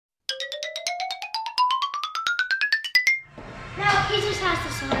he just has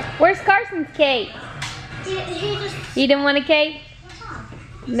to swim. Where's Carson's cape? He just... You didn't want a cape?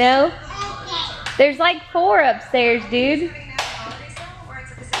 No? There's like 4 upstairs, dude.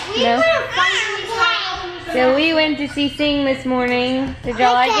 No? So we went to see Sing this morning. Did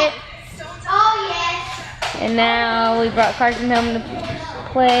y'all like it? Oh, yes. And now we brought Carson home to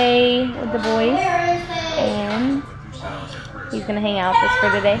play with the boys. And he's going to hang out with us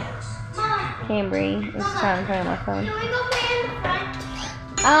for today. Cambry is trying to play on my phone. Can we go play in the front?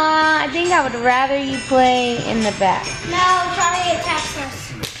 I think I would rather you play in the back. No, Charlie attacks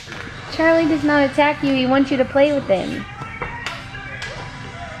us. Charlie does not attack you. He wants you to play with him.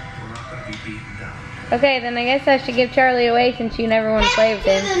 Okay, then I guess I should give Charlie away since you never want to play with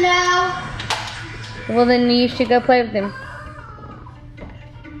him. No. Well, then you should go play with him.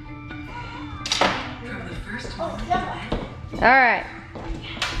 Alright.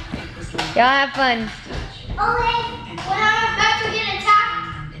 Y'all have fun. Okay, when I'm about to get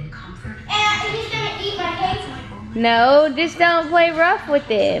attacked, and he's gonna eat my cake. No, just don't play rough with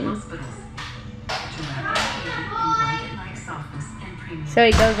him. So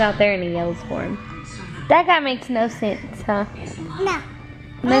he goes out there and he yells for him. That guy makes no sense, huh? No.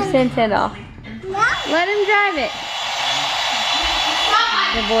 No sense at all. No. Let him drive it.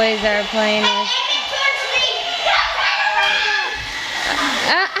 The boys are playing with...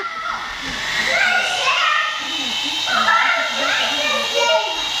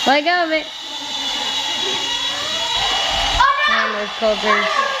 Let go of it. And there's Coulter's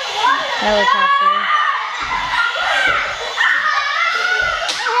helicopter.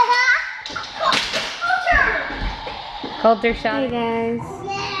 Coulter shot. Hey guys,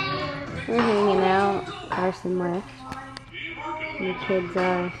 we're hanging out. Carson left. The kids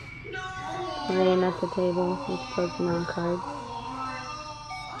are laying at the table with Pokemon cards.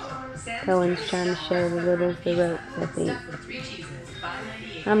 Cohen's trying to show the littles the ropes, I think.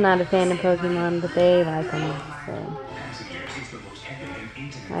 I'm not a fan of Pokemon, but they like them, so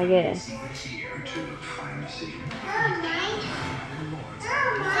I guess.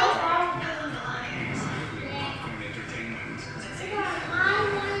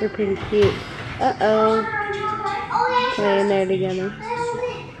 They're pretty cute. Uh-oh. Playing there together.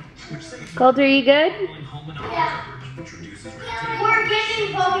 Coulter, you good? Yeah. We're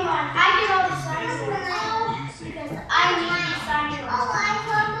getting Pokemon. I get all the signs because I need the signs. Oh, I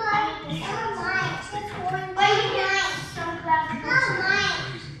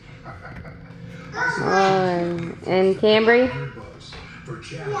And Cambry? Yeah,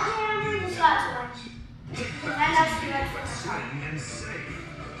 Cambry just got to lunch. And that's the rest of the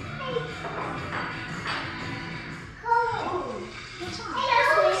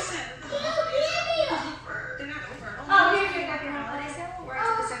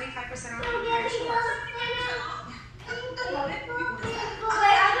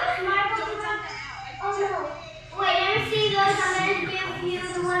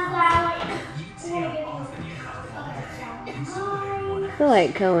I feel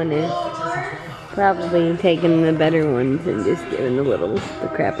like Cohen is probably taking the better ones and just giving the littles the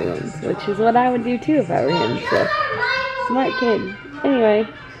crappy ones, which is what I would do too if I were him. So, smart kid. Anyway,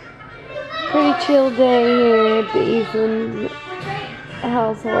 pretty chill day here at the Eastland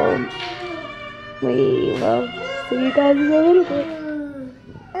household. We will see you guys in a little bit.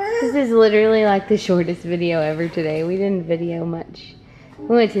 This is literally like the shortest video ever today. We didn't video much.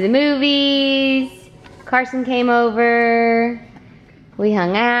 We went to the movies. Carson came over. We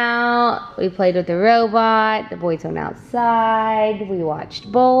hung out. We played with the robot. The boys went outside. We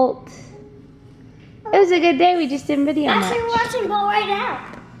watched Bolt. It was a good day. We just didn't video much. Actually, we're watching Bolt right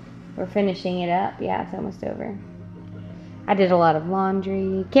now. We're finishing it up. Yeah, it's almost over. I did a lot of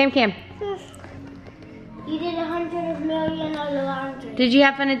laundry. Cam. You did 100 million of the laundry. Did you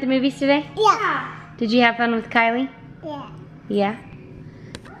have fun at the movies today? Yeah. Did you have fun with Kylie? Yeah. Yeah.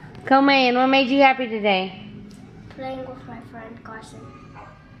 Coleman, what made you happy today? Playing with my friend Carson.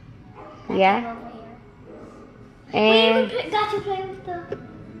 Yeah? Over here. And We even got to play with the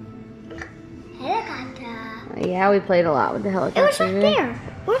helicopter. yeah, we played a lot with the helicopter. It was right there.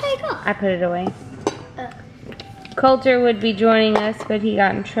 Where'd I go? I put it away. Coulter would be joining us, but he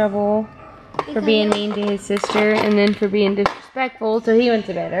got in trouble for being mean to his sister and then for being disrespectful, so he went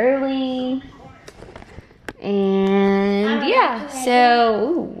to bed early. And yeah, so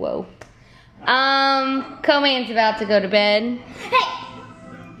ooh, whoa. Coleman's about to go to bed. Hey!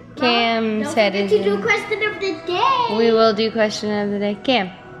 Cam's headed to do question of the day. We will do question of the day. Cam,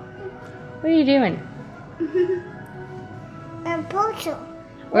 what are you doing? Rapunzel.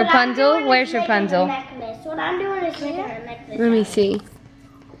 Rapunzel? Where's Rapunzel? What I'm doing is making a necklace. Let me see.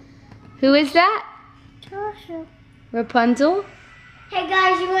 Who is that? Rapunzel. Rapunzel? Hey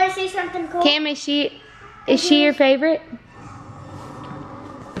guys, you want to see something cool? Cam, is she your favorite?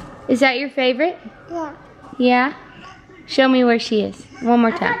 Is that your favorite? Yeah. Yeah? Show me where she is. One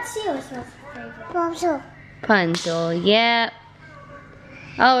more I time. thought she was my favorite. Rapunzel. Rapunzel, yep.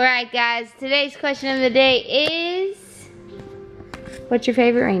 Alright guys, today's question of the day is, what's your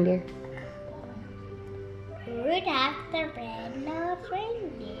favorite reindeer? Rudolph the red-nosed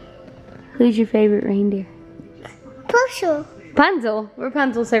reindeer. Who's your favorite reindeer? Rapunzel. Rapunzel.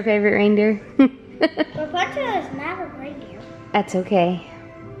 Rapunzel's her favorite reindeer. Rapunzel is not a reindeer. That's okay.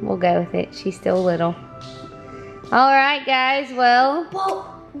 We'll go with it. She's still little. Alright guys, well,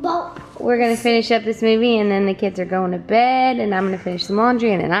 we're going to finish up this movie and then the kids are going to bed and I'm going to finish some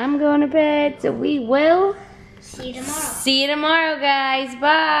laundry and then I'm going to bed. So we will see you tomorrow. See you tomorrow, guys.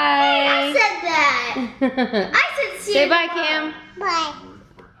 Bye. I said that. I said see Say you bye, tomorrow. Kim. Bye.